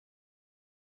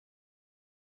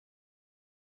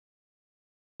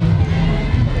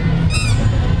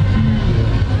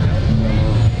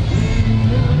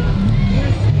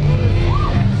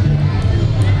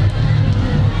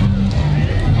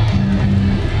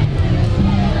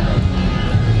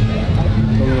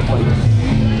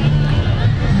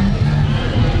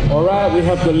we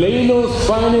have Delano's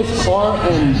finest car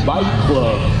and bike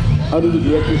club under the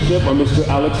directorship of Mr.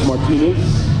 Alex Martinez.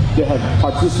 They have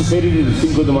participated in the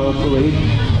Cinco de Mayo parade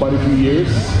quite a few years.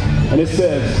 And it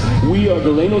says, we are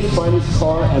Delano's finest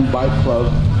car and bike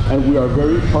club, and we are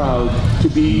very proud to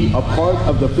be a part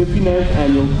of the 59th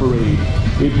annual parade.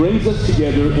 It brings us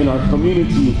together in our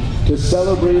community to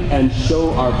celebrate and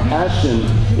show our passion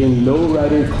in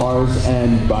lowrider cars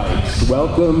and bikes.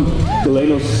 Welcome,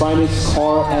 Delano's finest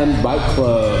car and bike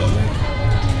club.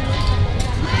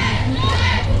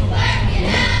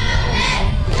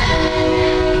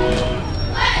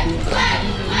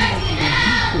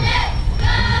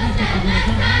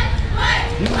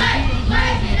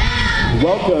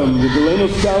 Welcome the Delano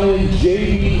Stallion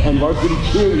JV and varsity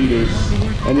cheerleaders,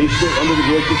 and they sit under the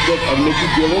directorship of Nikki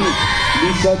Gillen,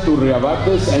 Lisa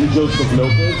Turriabates, and Joseph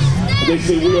Lopez. They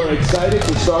say we are excited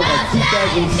to start our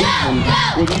 2000 season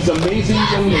with these amazing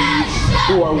young ladies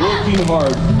who are working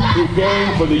hard,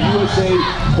 preparing for the USA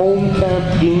home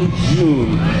camp in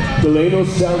June. Delano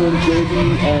Stallion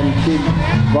JV and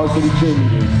varsity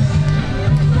cheerleaders.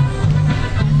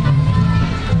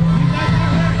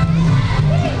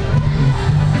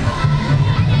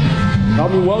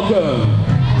 Help me welcome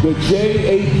the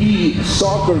JAP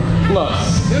Soccer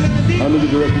Plus under the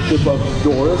directorship of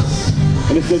Doris.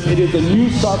 And it says it is a new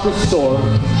soccer store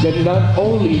that not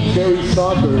only carries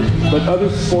soccer, but other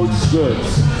sports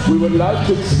goods. We would like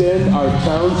to extend our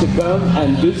town to come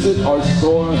and visit our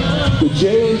store, the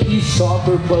JAP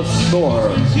Soccer Plus store.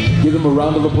 Give them a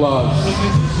round of applause.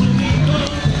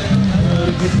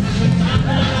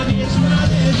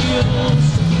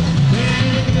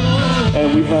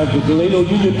 And we have the Delano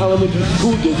Union Elementary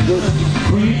School District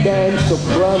pre-band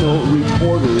soprano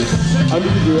reporters under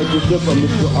the directorship of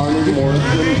Mr. Arnold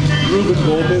Morrison, Ruben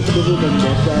Gomez, Silver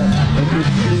Mendoza, and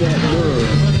Christina Burr.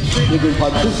 They've been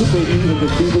participating in the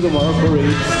Cinco de Mayo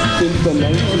parade since the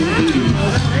 1980s.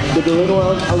 The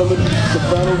Delano Elementary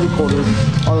soprano recorders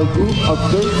are a group of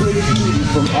third-grade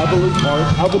students from Albany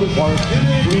Park,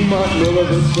 Fremont, Mila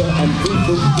Vista, and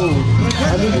Princeton schools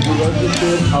under the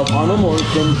directorship of Arnold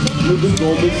Morrison, Ruben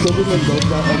Gomez, Silver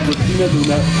Mendoza, and Christina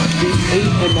Luna. These 8-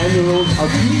 and 9-year-olds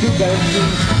are future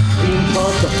dancers being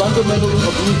taught the fundamentals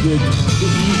of music to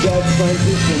ease that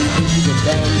transition into the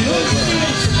band program.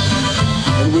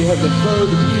 And we have the third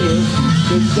year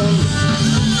system.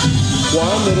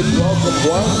 Juan, let us welcome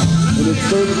Juan in his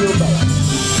third year back.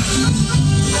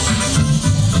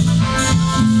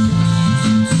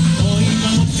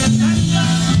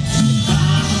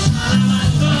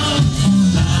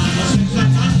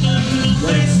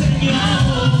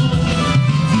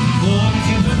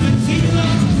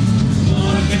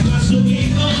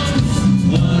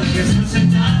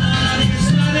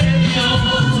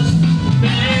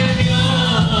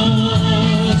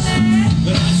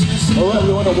 All right,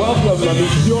 we want to welcome La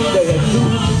Misión de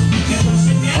Jesús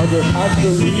under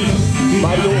Pastor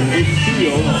Mario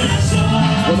Castillo.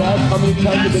 When I asked how many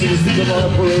times they've been in the Cinco de Mayo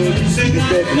parade, they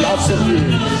said lots of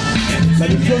years. La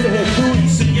Misión de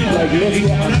Jesús, la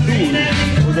Iglesia Azul,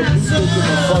 or the Blue Church of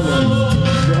Harlem.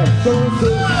 They have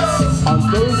services on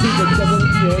Thursdays at 7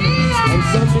 p.m. and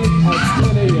Sundays at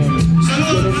 10 a.m.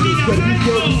 Tienen sus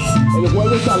servicios el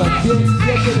jueves a las 7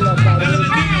 de la tarde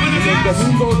y los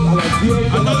domingos a las 10 de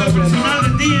la mañana.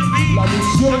 La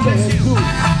Misión de Jesús.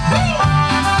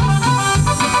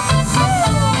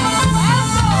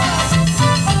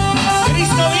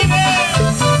 ¡Cristo vive!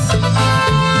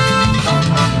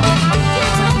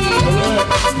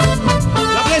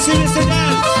 La iglesia es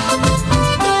señal.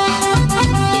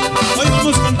 Hoy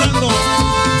vamos cantando.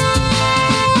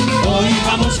 Hoy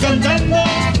vamos cantando.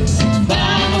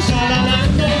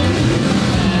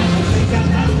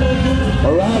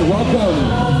 All right, welcome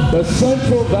the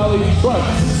Central Valley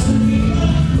Trucks.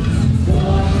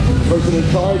 Person in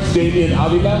charge, Damian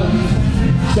Avila.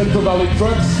 Central Valley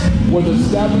Trucks was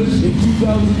established in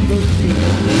 2013.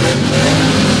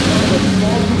 A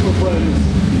small group of friends,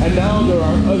 and now there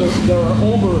are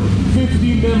over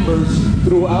 50 members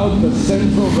throughout the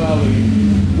Central Valley.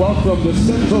 Welcome the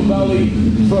Central Valley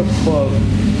Trucks Club.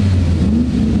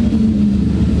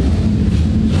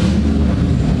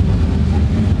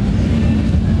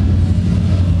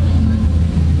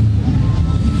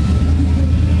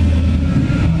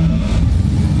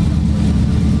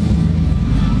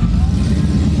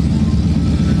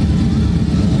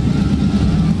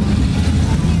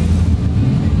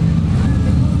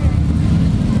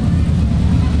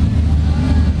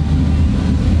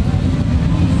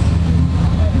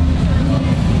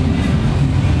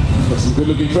 Good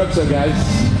looking trucks there, guys.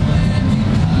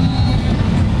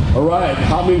 All right,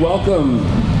 help me welcome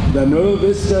the Nueva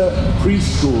Vista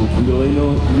Preschool from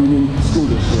Delano Union School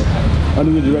District,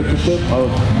 under the directorship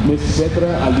of Ms. Petra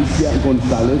Alicia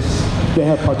Gonzalez. They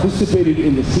have participated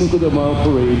in the Cinco de Mayo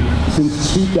parade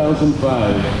since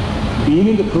 2005. Being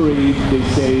in the parade, they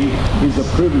say, is a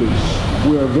privilege.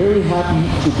 We are very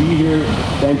happy to be here.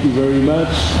 Thank you very much.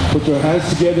 Put your hands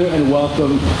together and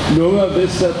welcome Nueva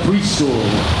Vista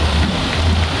Preschool.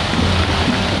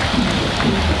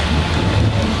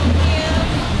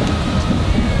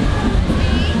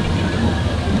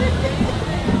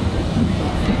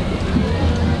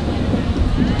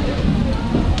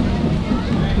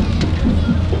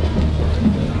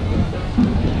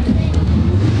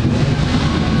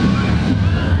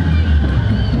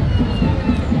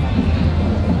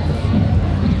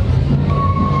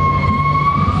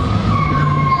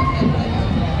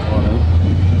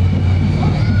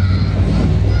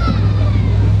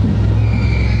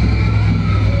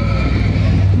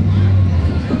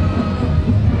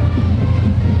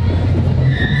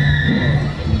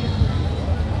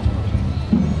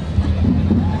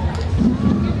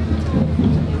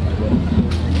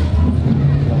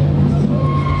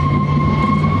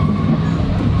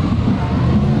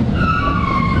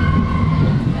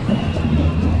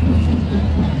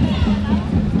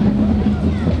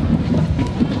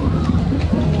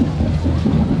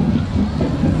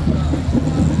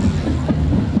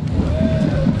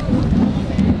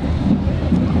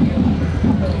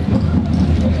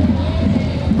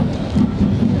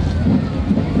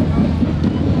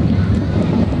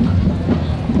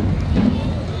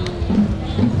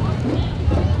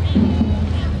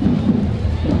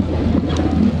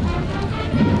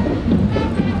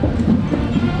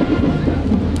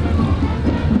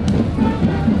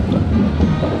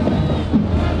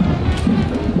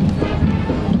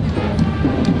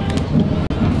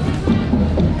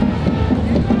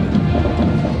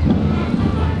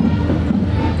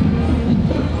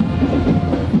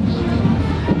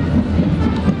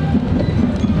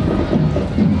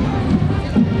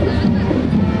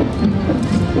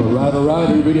 All right,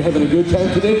 everybody having a good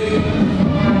time today?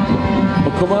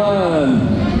 Oh, come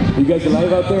on. You guys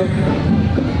alive out there?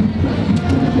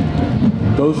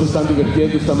 ¿Todos están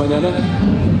divirtiendo esta mañana?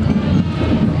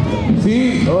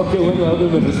 Sí, oh, qué bueno,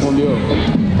 alguien me respondió.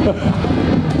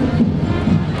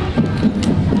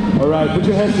 All right, put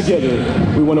your hands together.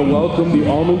 We want to welcome the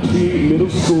Almond Tree Middle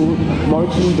School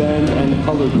Marching Band and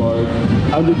Color Guard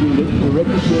under the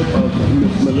directorship of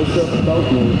Ms. Melissa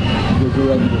Feltner, the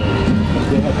director.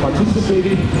 They have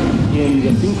participated in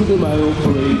the Cinco de Mayo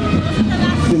parade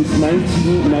since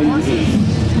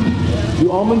 1998. The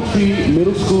Almond Tree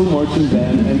Middle School Marching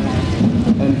Band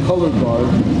and Color Guard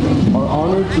are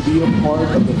honored to be a part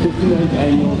of the 59th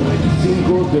annual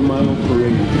Cinco de Mayo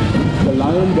parade. The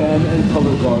Lion Band and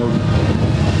Color Guard,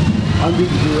 under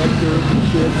the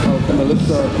directorship of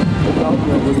Melissa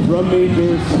Feltner, with drum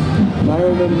majors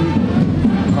Marilyn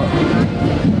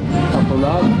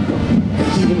Caparat,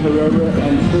 Stephen Herrera,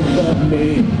 and Trisha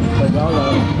May Tagala,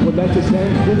 would like to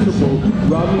thank Principal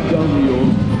Rodney Del Rio,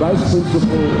 Vice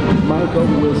Principal Michael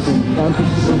Wilson, Campus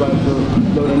Supervisor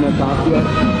Lorena Tapia,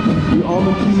 the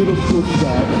Almond Tree Middle School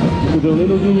staff, the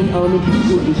Delano Union Elementary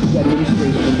School District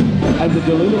Administration, and the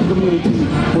Delano community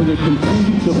for their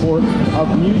continued support of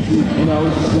music in our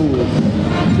schools.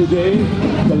 Today,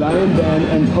 the Lion Band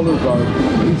and Color Guard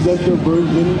present their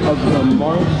version of the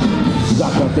March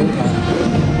Zacateca.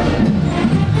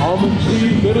 Almond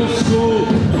Tree Middle School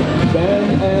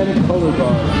Band and Color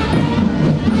Guard.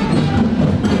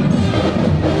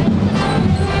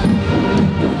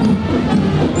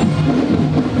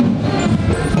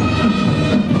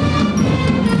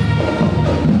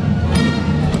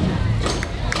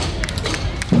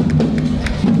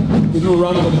 Give them a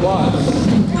round of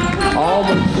applause.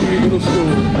 Almond Tree Middle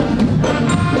School.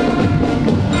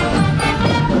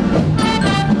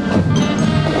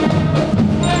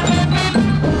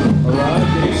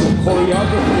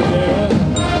 Choreography there.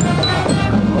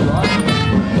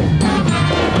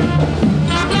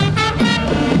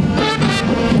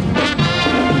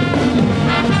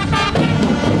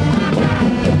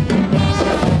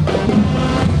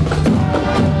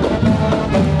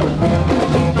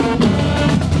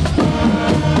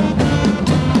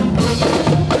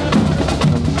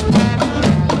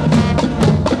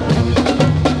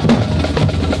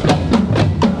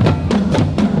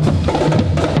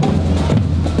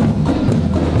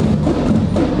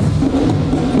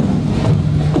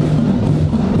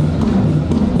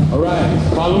 All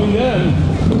right. Following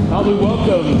them, now we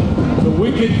welcome the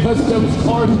Wicked Customs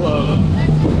Car Club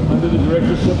under the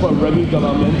directorship of Remy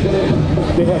Delano.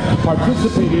 They have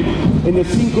participated in the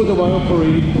Cinco de Mayo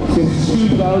parade since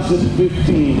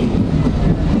 2015.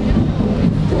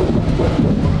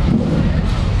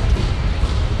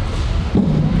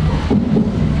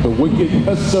 The Wicked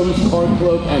Customs Car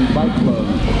Club and Bike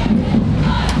Club.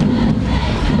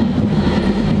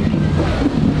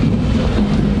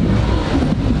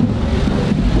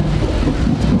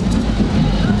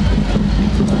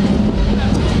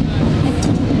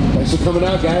 Thanks for coming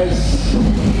out, guys.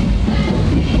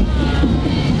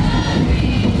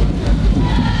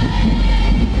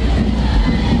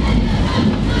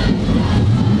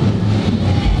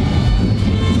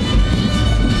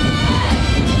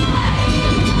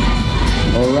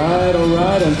 All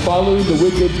right, and following the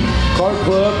Wicked Car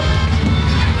Club,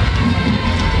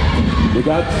 we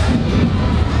got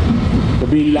to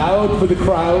be loud for the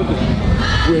crowd.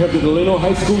 We have the Delano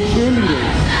High School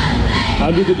cheerleaders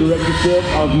under the directorship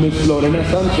of Miss Lorena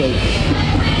Sanchez.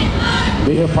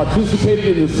 They have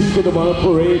participated in the Cinco de Mayo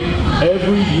parade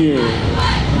every year.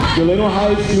 Delano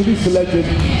High's newly selected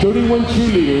 31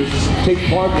 cheerleaders take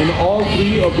part in all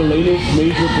three of Delano's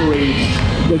major parades.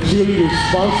 The cheerleaders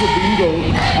sponsor bingo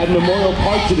at Memorial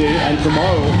Park today and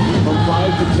tomorrow from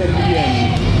 5 to 10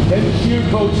 p.m. Head cheer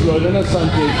coach Lorena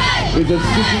Sanchez is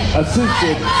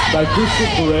assisted by Crystal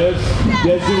Perez,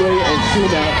 Desiree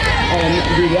Osuna, and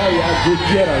Vidaya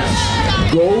Gutierrez.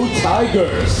 Go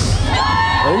Tigers!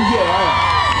 Oh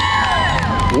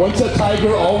yeah! Once a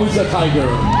tiger, always a tiger.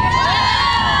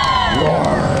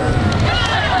 Roar!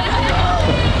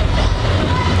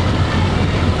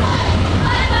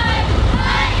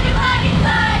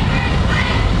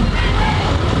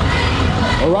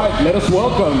 All right, let us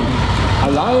welcome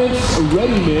Alliance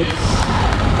Ready Mix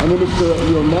under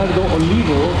Mr. Leonardo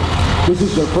Olivo. This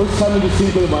is their first time in the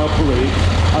Cinco de Mayo parade.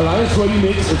 Alliance Ready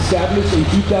Mix established in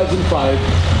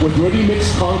 2005 with Ready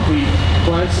Mix Concrete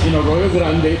plants in Arroyo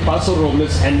Grande, Paso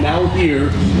Robles, and now here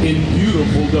in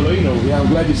beautiful Delano. Yeah, I'm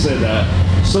glad you said that.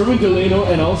 Serving Delano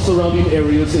and all surrounding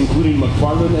areas, including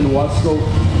McFarland and Wasco,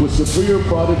 with superior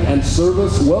product and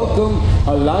service. Welcome,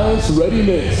 Alliance Ready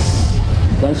Mix.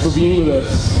 Thanks for being with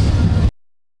us.